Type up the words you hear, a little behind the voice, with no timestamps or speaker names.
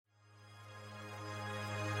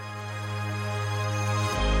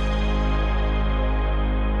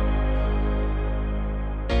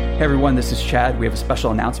Hey everyone, this is Chad. We have a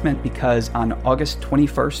special announcement because on August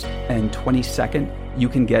 21st and 22nd, you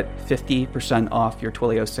can get 50% off your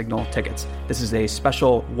Twilio Signal tickets. This is a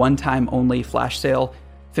special one-time only flash sale,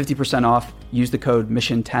 50% off. Use the code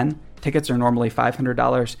MISSION10. Tickets are normally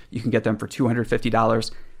 $500. You can get them for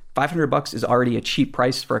 $250. $500 is already a cheap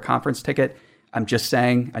price for a conference ticket. I'm just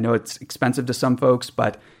saying, I know it's expensive to some folks,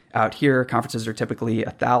 but out here, conferences are typically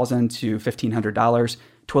 $1,000 to $1,500.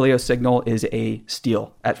 Twilio Signal is a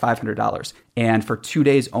steal at $500. And for 2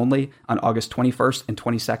 days only, on August 21st and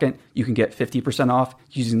 22nd, you can get 50% off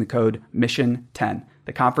using the code MISSION10.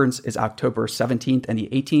 The conference is October 17th and the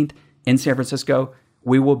 18th in San Francisco.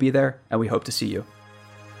 We will be there, and we hope to see you.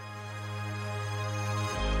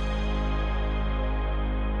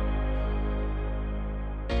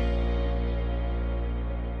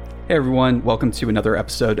 Hey everyone, welcome to another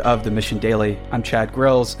episode of the Mission Daily. I'm Chad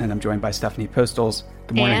Grills, and I'm joined by Stephanie Postles.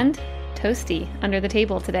 Good morning. And Toasty under the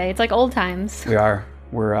table today. It's like old times. We are.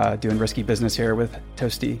 We're doing risky business here with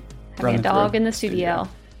Toasty. Having a dog in the studio.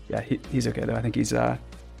 Yeah, he's okay though. I think he's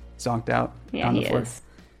zonked out on the floor. Is.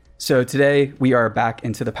 So today we are back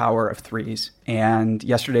into the power of threes. And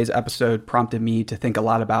yesterday's episode prompted me to think a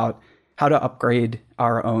lot about how to upgrade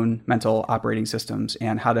our own mental operating systems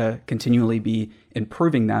and how to continually be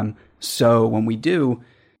improving them. So when we do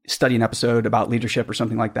study an episode about leadership or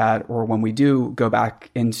something like that, or when we do go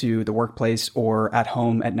back into the workplace or at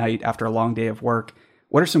home at night after a long day of work,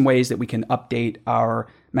 what are some ways that we can update our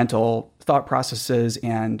mental thought processes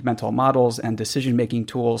and mental models and decision-making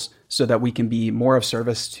tools so that we can be more of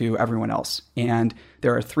service to everyone else? And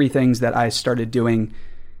there are three things that I started doing,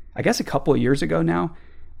 I guess, a couple of years ago now.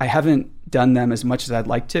 I haven't done them as much as I'd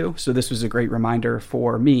like to. So this was a great reminder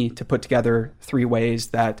for me to put together three ways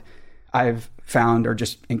that I've found are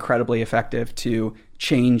just incredibly effective to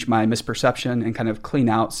change my misperception and kind of clean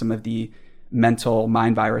out some of the mental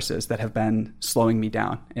mind viruses that have been slowing me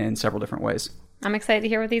down in several different ways. I'm excited to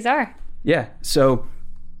hear what these are. Yeah. So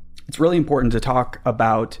it's really important to talk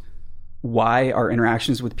about why our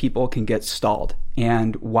interactions with people can get stalled.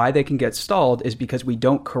 And why they can get stalled is because we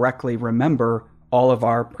don't correctly remember all of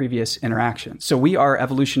our previous interactions. So we are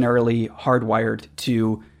evolutionarily hardwired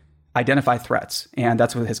to identify threats, and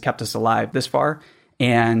that's what has kept us alive this far.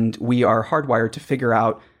 And we are hardwired to figure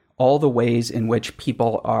out all the ways in which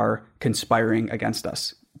people are conspiring against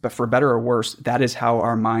us. But for better or worse, that is how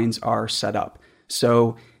our minds are set up.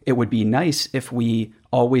 So it would be nice if we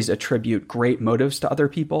always attribute great motives to other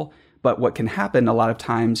people. But what can happen a lot of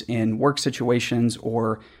times in work situations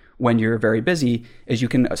or when you're very busy is you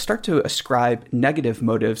can start to ascribe negative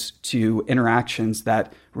motives to interactions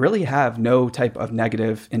that really have no type of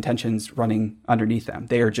negative intentions running underneath them.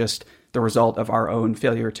 They are just the result of our own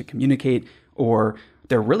failure to communicate, or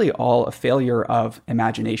they're really all a failure of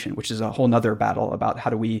imagination, which is a whole nother battle about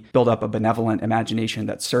how do we build up a benevolent imagination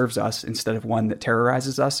that serves us instead of one that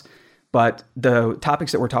terrorizes us. But the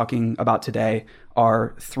topics that we're talking about today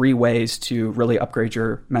are three ways to really upgrade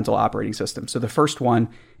your mental operating system. So the first one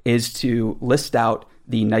is to list out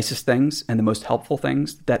the nicest things and the most helpful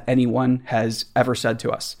things that anyone has ever said to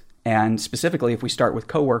us. And specifically, if we start with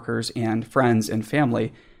coworkers and friends and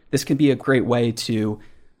family, this can be a great way to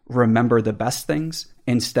remember the best things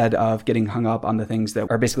instead of getting hung up on the things that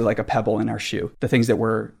are basically like a pebble in our shoe, the things that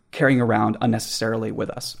we're carrying around unnecessarily with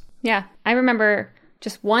us. Yeah, I remember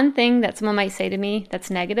just one thing that someone might say to me that's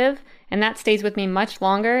negative, and that stays with me much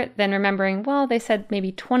longer than remembering, well, they said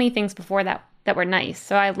maybe 20 things before that were nice.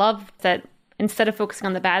 So I love that instead of focusing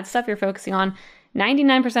on the bad stuff, you're focusing on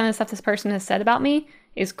 99% of the stuff this person has said about me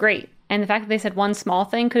is great. And the fact that they said one small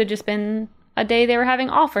thing could have just been a day they were having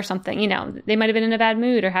off or something. You know, they might have been in a bad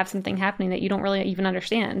mood or have something happening that you don't really even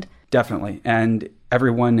understand. Definitely. And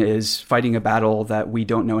everyone is fighting a battle that we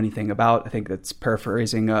don't know anything about. I think that's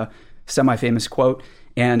paraphrasing a semi-famous quote.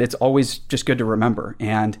 And it's always just good to remember.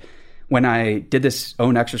 And when I did this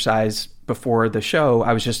own exercise before the show,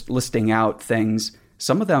 I was just listing out things.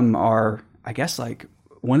 Some of them are, I guess, like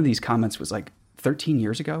one of these comments was like 13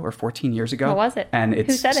 years ago or 14 years ago. What was it? And it's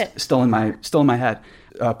Who said it? Still in my head.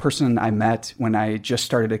 A person I met when I just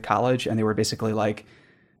started at college, and they were basically like,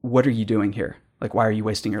 "What are you doing here? Like, why are you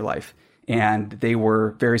wasting your life?" And they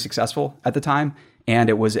were very successful at the time. And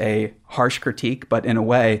it was a harsh critique, but in a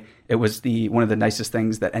way, it was one of the nicest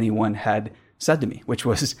things that anyone had said to me, which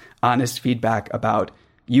was honest feedback about,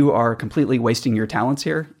 you are completely wasting your talents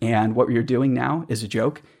here, and what you're doing now is a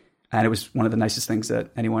joke. And it was one of the nicest things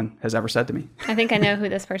that anyone has ever said to me. I think I know who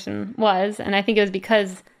this person was, and I think it was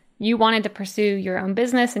because you wanted to pursue your own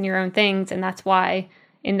business and your own things, and that's why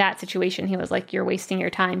in that situation he was like, you're wasting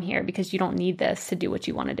your time here because you don't need this to do what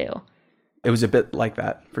you want to do. It was a bit like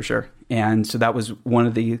that for sure. And so that was one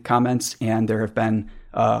of the comments. And there have been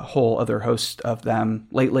a whole other host of them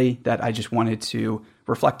lately that I just wanted to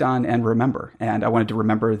reflect on and remember. And I wanted to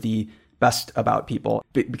remember the best about people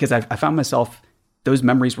because I found myself, those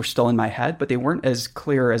memories were still in my head, but they weren't as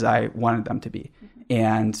clear as I wanted them to be.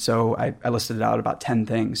 And so I listed out about 10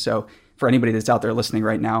 things. So for anybody that's out there listening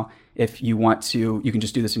right now, if you want to, you can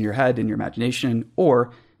just do this in your head, in your imagination,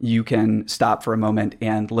 or you can stop for a moment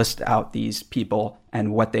and list out these people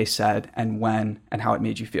and what they said and when and how it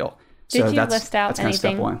made you feel. Did you list out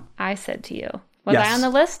anything I said to you? Was I on the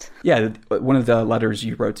list? Yeah. One of the letters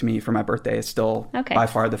you wrote to me for my birthday is still by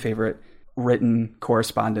far the favorite written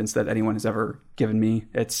correspondence that anyone has ever given me.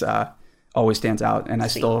 It's always stands out, and I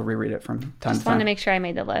still reread it from time to time. Just wanted to make sure I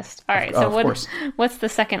made the list. All right, so what's the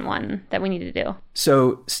second one that we need to do?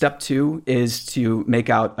 So step 2 is to make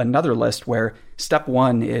out another list where step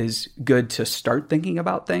 1 is good to start thinking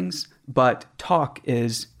about things, but talk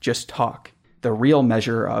is just talk. The real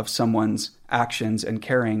measure of someone's actions and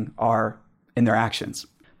caring are in their actions.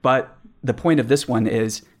 But the point of this one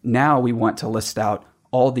is now we want to list out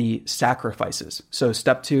all the sacrifices. So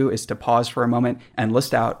step 2 is to pause for a moment and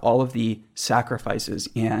list out all of the sacrifices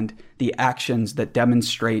and the actions that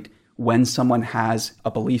demonstrate when someone has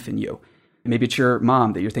a belief in you. Maybe it's your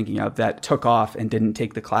mom that you're thinking of that took off and didn't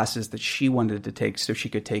take the classes that she wanted to take so she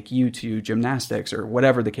could take you to gymnastics or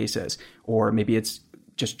whatever the case is. Or maybe it's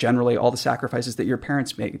just generally all the sacrifices that your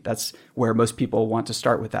parents made. That's where most people want to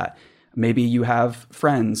start with that. Maybe you have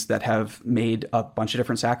friends that have made a bunch of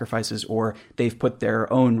different sacrifices, or they've put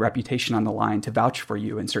their own reputation on the line to vouch for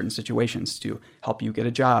you in certain situations to help you get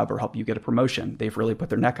a job or help you get a promotion. They've really put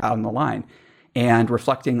their neck out on the line. And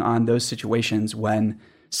reflecting on those situations when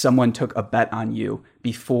someone took a bet on you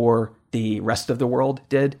before the rest of the world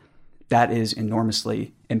did, that is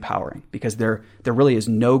enormously empowering because there really is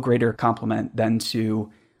no greater compliment than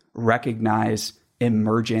to recognize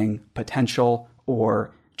emerging potential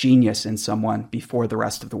or genius in someone before the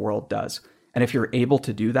rest of the world does. And if you're able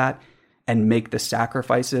to do that and make the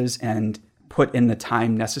sacrifices and put in the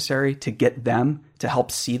time necessary to get them to help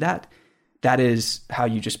see that, that is how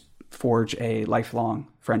you just forge a lifelong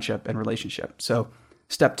friendship and relationship. So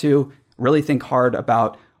step 2, really think hard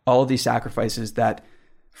about all of these sacrifices that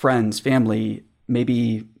friends, family,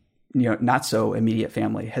 maybe not so immediate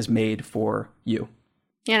family has made for you.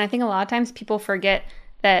 Yeah, and I think a lot of times people forget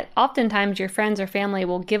that oftentimes your friends or family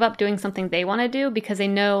will give up doing something they want to do because they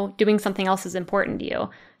know doing something else is important to you.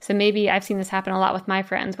 So maybe I've seen this happen a lot with my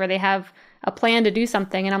friends where they have a plan to do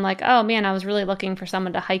something and I'm like, oh man, I was really looking for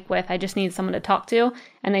someone to hike with. I just need someone to talk to.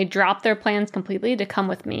 And they drop their plans completely to come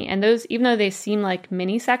with me. And those, even though they seem like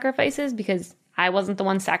mini sacrifices because I wasn't the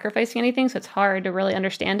one sacrificing anything, so it's hard to really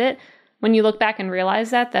understand it. When you look back and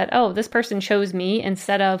realize that, oh, this person chose me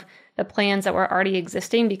instead of the plans that were already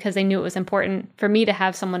existing because they knew it was important for me to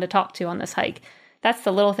have someone to talk to on this hike. That's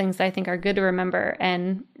the little things that I think are good to remember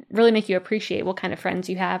and really make you appreciate what kind of friends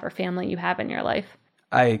you have or family you have in your life.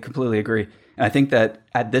 I completely agree. And I think that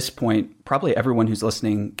at this point, probably everyone who's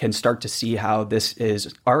listening can start to see how this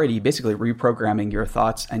is already basically reprogramming your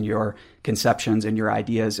thoughts and your conceptions and your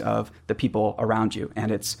ideas of the people around you.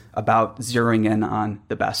 And it's about zeroing in on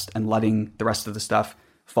the best and letting the rest of the stuff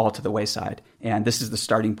fall to the wayside. And this is the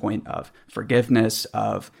starting point of forgiveness,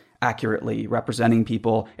 of accurately representing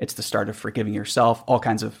people. It's the start of forgiving yourself. All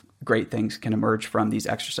kinds of great things can emerge from these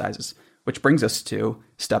exercises, which brings us to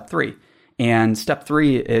step 3. And step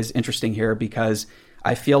 3 is interesting here because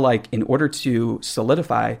I feel like in order to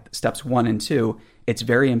solidify steps 1 and 2, it's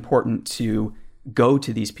very important to go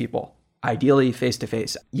to these people, ideally face to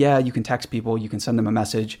face. Yeah, you can text people, you can send them a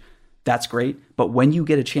message. That's great. But when you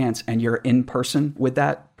get a chance and you're in person with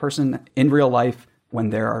that person in real life, when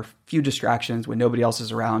there are few distractions, when nobody else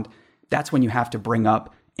is around, that's when you have to bring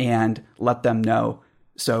up and let them know.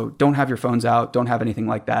 So don't have your phones out, don't have anything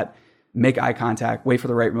like that. Make eye contact, wait for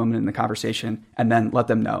the right moment in the conversation, and then let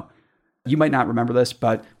them know. You might not remember this,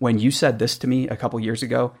 but when you said this to me a couple years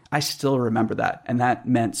ago, I still remember that. And that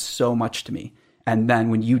meant so much to me. And then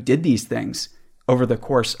when you did these things over the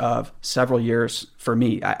course of several years for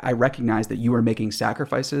me, I recognized that you were making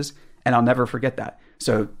sacrifices, and I'll never forget that.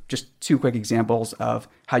 So just 2 quick examples of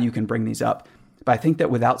how you can bring these up. But I think that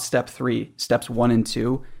without step 3, steps 1 and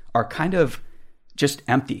 2 are kind of just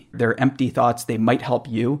empty. They're empty thoughts. They might help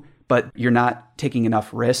you, but you're not taking enough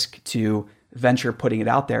risk to venture putting it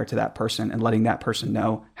out there to that person and letting that person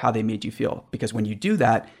know how they made you feel. Because when you do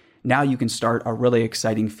that, now you can start a really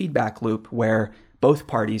exciting feedback loop where both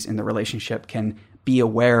parties in the relationship can be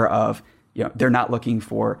aware of they're not looking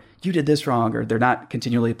for, you did this wrong, or they're not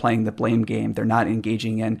continually playing the blame game. They're not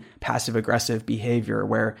engaging in passive aggressive behavior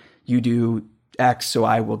where you do X, so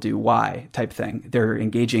I will do Y type thing. They're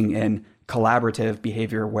engaging in collaborative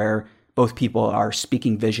behavior where both people are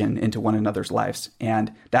speaking vision into one another's lives.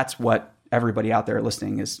 And that's what everybody out there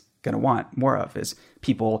listening is going to want more of, is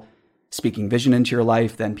people speaking vision into your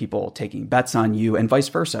life, then people taking bets on you, and vice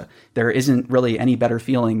versa. There isn't really any better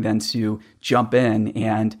feeling than to jump in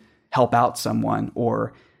and help out someone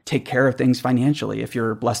or take care of things financially. If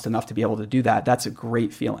you're blessed enough to be able to do that, that's a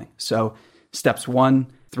great feeling. So steps 1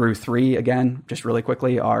 through 3, again, just really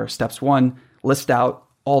quickly, are steps 1, list out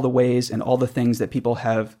all the ways and all the things that people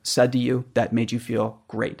have said to you that made you feel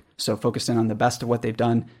great. So focus in on the best of what they've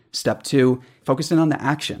done. Step 2, focus in on the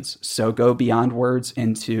actions. So go beyond words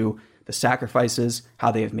into the sacrifices,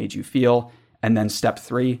 how they have made you feel. And then step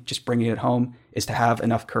 3, just bringing it home, is to have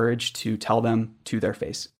enough courage to tell them to their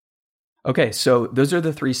face. Okay, so those are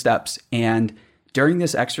the 3 steps. And during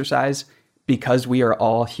this exercise, because we are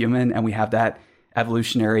all human and we have that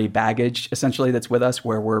evolutionary baggage essentially that's with us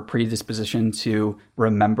where we're predispositioned to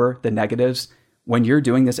remember the negatives, when you're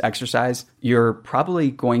doing this exercise, you're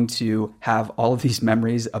probably going to have all of these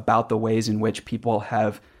memories about the ways in which people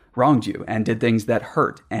have wronged you and did things that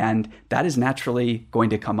hurt. And that is naturally going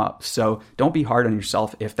to come up. So don't be hard on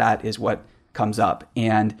yourself if that is what comes up.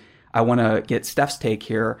 And I want to get Steph's take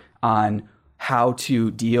here on how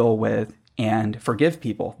to deal with and forgive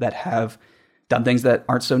people that have done things that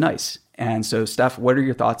aren't so nice. And so, Steph, what are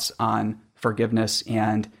your thoughts on forgiveness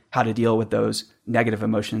and how to deal with those negative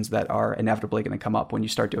emotions that are inevitably going to come up when you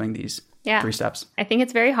start doing these 3 steps? I think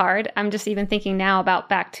it's very hard. I'm just even thinking now about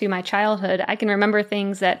back to my childhood. I can remember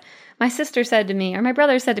things that my sister said to me or my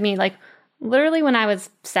brother said to me, like literally when I was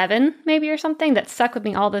 7, maybe, or something, that stuck with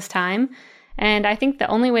me all this time. And I think the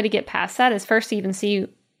only way to get past that is first to even see,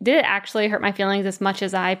 did it actually hurt my feelings as much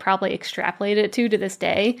as I probably extrapolated it to this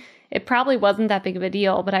day? It probably wasn't that big of a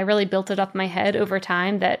deal, but I really built it up in my head over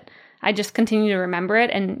time that I just continue to remember it.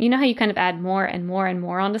 And you know how you kind of add more and more and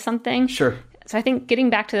more onto something? Sure. So I think getting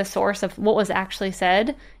back to the source of what was actually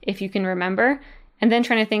said, if you can remember, and then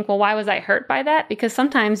trying to think, well, why was I hurt by that? Because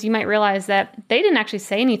sometimes you might realize that they didn't actually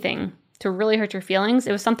say anything to really hurt your feelings.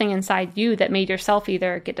 It was something inside you that made yourself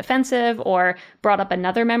either get defensive or brought up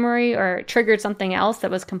another memory or triggered something else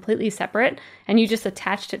that was completely separate, and you just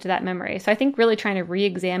attached it to that memory. So I think really trying to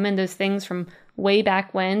re-examine those things from way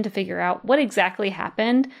back when to figure out what exactly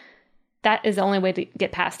happened, that is the only way to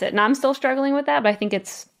get past it. And I'm still struggling with that, but I think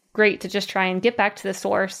it's great to just try and get back to the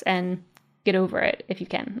source and get over it if you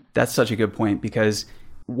can. That's such a good point, because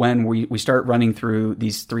when we start running through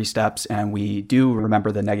these 3 steps and we do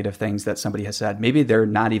remember the negative things that somebody has said, maybe they're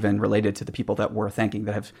not even related to the people that we're thanking,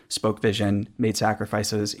 that have spoke vision, made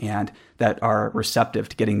sacrifices, and that are receptive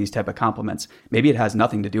to getting these type of compliments. Maybe it has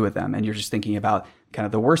nothing to do with them, and you're just thinking about kind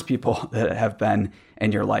of the worst people that have been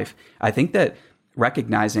in your life. I think that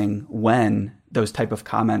recognizing when those type of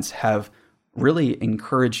comments have really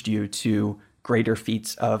encouraged you to greater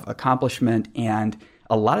feats of accomplishment, and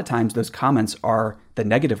a lot of times those comments are, the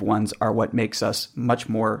negative ones are what makes us much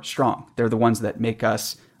more strong. They're the ones that make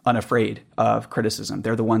us unafraid of criticism.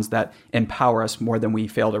 They're the ones that empower us more than we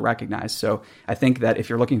fail to recognize. So I think that if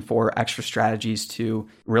you're looking for extra strategies to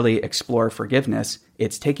really explore forgiveness,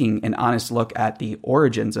 it's taking an honest look at the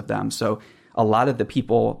origins of them. So a lot of the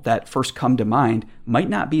people that first come to mind might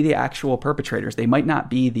not be the actual perpetrators. They might not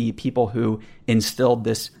be the people who instilled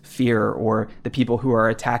this fear, or the people who are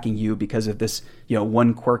attacking you because of this,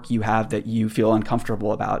 one quirk you have that you feel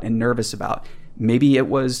uncomfortable about and nervous about. Maybe it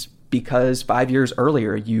was because 5 years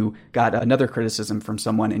earlier you got another criticism from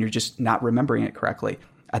someone and you're just not remembering it correctly.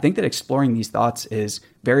 I think that exploring these thoughts is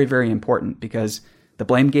very, very important, because the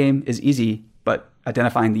blame game is easy, but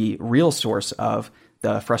identifying the real source of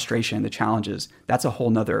the frustration, the challenges, that's a whole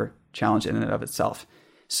nother challenge in and of itself.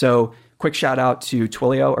 So quick shout out to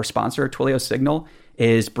Twilio, our sponsor. Twilio Signal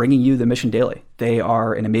is bringing you the Mission Daily. They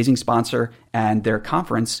are an amazing sponsor, and their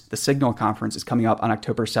conference, the Signal Conference, is coming up on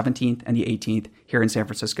October 17th and the 18th here in San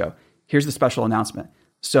Francisco. Here's the special announcement.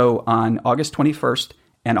 So on August 21st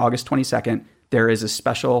and August 22nd, there is a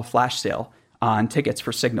special flash sale on tickets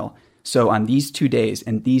for Signal. So on these 2 days,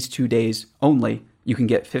 and these 2 days only, you can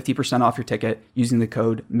get 50% off your ticket using the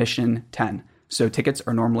code MISSION10. So tickets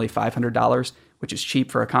are normally $500, which is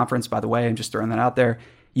cheap for a conference, by the way. I'm just throwing that out there.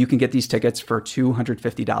 You can get these tickets for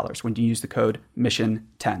 $250 when you use the code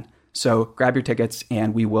MISSION10. So grab your tickets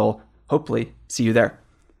and we will hopefully see you there.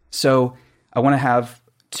 So I want to have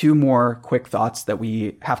 2 more quick thoughts that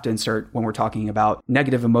we have to insert when we're talking about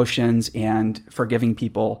negative emotions and forgiving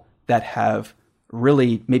people that have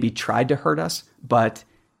really maybe tried to hurt us, but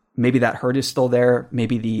maybe that hurt is still there.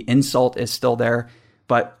 Maybe the insult is still there.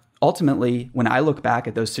 But ultimately, when I look back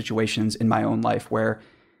at those situations in my own life where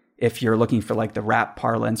if you're looking for like the rap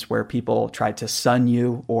parlance where people try to sun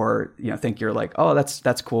you or, think you're like, oh,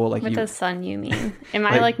 that's cool. Like, what does sun you mean? Am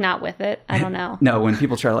I like not with it? I don't know. No, when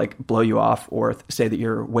people try to like blow you off or say that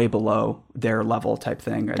you're way below their level type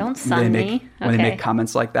thing. Don't sun me. When they make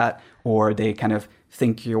comments like that, or they kind of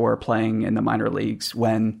think you're playing in the minor leagues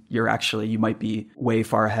when you might be way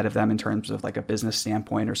far ahead of them in terms of like a business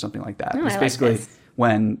standpoint or something like that. It's basically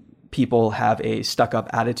when people have a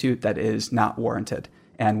stuck-up attitude that is not warranted.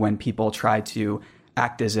 And when people try to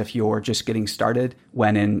act as if you're just getting started,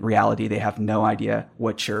 when in reality, they have no idea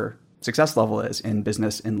what your success level is in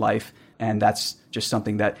business, in life. And that's just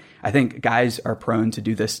something that I think guys are prone to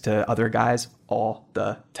do this to other guys all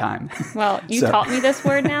the time. Well, you taught me this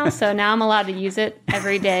word now, so now I'm allowed to use it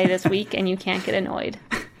every day this week, and you can't get annoyed.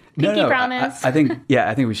 Pinky promise. I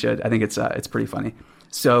think we should. I think it's pretty funny.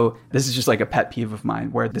 So this is just like a pet peeve of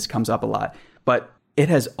mine where this comes up a lot. But it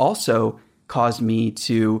has also caused me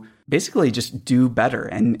to basically just do better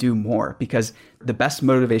and do more, because the best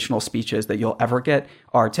motivational speeches that you'll ever get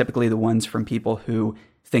are typically the ones from people who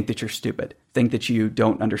think that you're stupid, think that you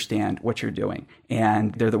don't understand what you're doing.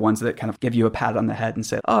 And they're the ones that kind of give you a pat on the head and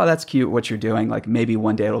say, oh, that's cute what you're doing. Like maybe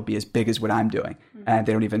one day it'll be as big as what I'm doing. And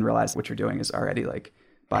they don't even realize what you're doing is already like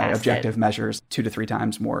by objective measures 2 to 3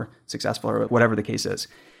 times more successful or whatever the case is.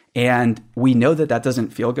 And we know that that doesn't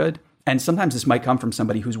feel good. And sometimes this might come from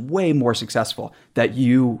somebody who's way more successful that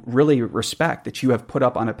you really respect, that you have put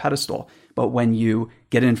up on a pedestal. But when you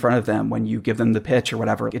get in front of them, when you give them the pitch or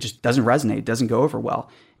whatever, it just doesn't resonate, doesn't go over well.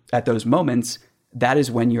 At those moments, that is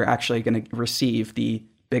when you're actually going to receive the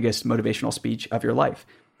biggest motivational speech of your life.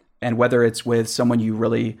 And whether it's with someone you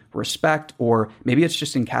really respect, or maybe it's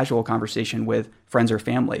just in casual conversation with friends or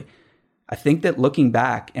family, I think that looking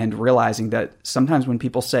back and realizing that sometimes when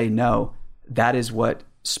people say no, that is what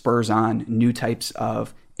spurs on new types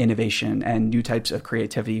of innovation and new types of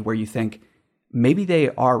creativity where you think maybe they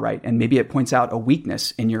are right. And maybe it points out a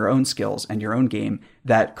weakness in your own skills and your own game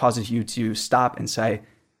that causes you to stop and say,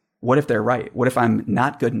 what if they're right? What if I'm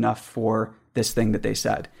not good enough for this thing that they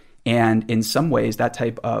said? And in some ways, that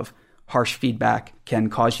type of harsh feedback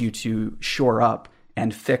can cause you to shore up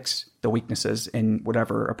and fix the weaknesses in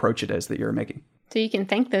whatever approach it is that you're making. So you can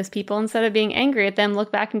thank those people instead of being angry at them,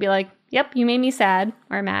 look back and be like, yep, you made me sad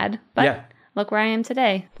or mad, but look where I am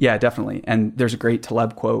today. Yeah, definitely. And there's a great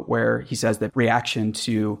Taleb quote where he says that reaction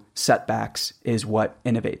to setbacks is what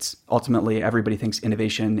innovates. Ultimately, everybody thinks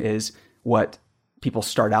innovation is what people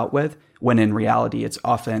start out with, when in reality, it's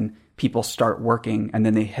often people start working and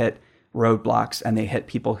then they hit roadblocks and they hit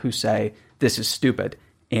people who say, this is stupid.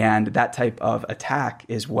 And that type of attack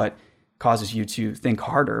is what causes you to think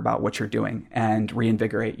harder about what you're doing and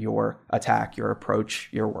reinvigorate your attack, your approach,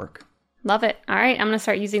 your work. Love it. All right. I'm going to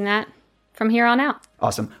start using that from here on out.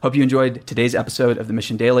 Awesome. Hope you enjoyed today's episode of The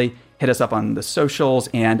Mission Daily. Hit us up on the socials.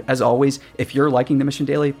 And as always, if you're liking The Mission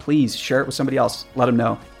Daily, please share it with somebody else. Let them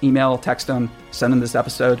know. Email, text them, send them this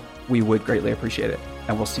episode. We would greatly appreciate it.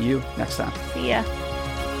 And we'll see you next time. See ya.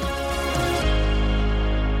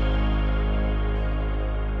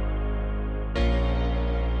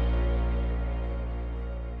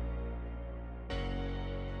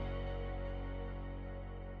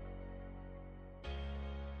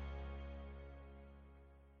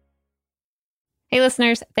 Hey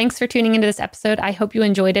listeners, thanks for tuning into this episode. I hope you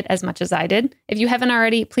enjoyed it as much as I did. If you haven't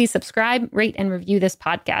already, please subscribe, rate, and review this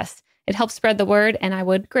podcast. It helps spread the word, and I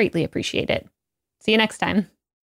would greatly appreciate it. See you next time.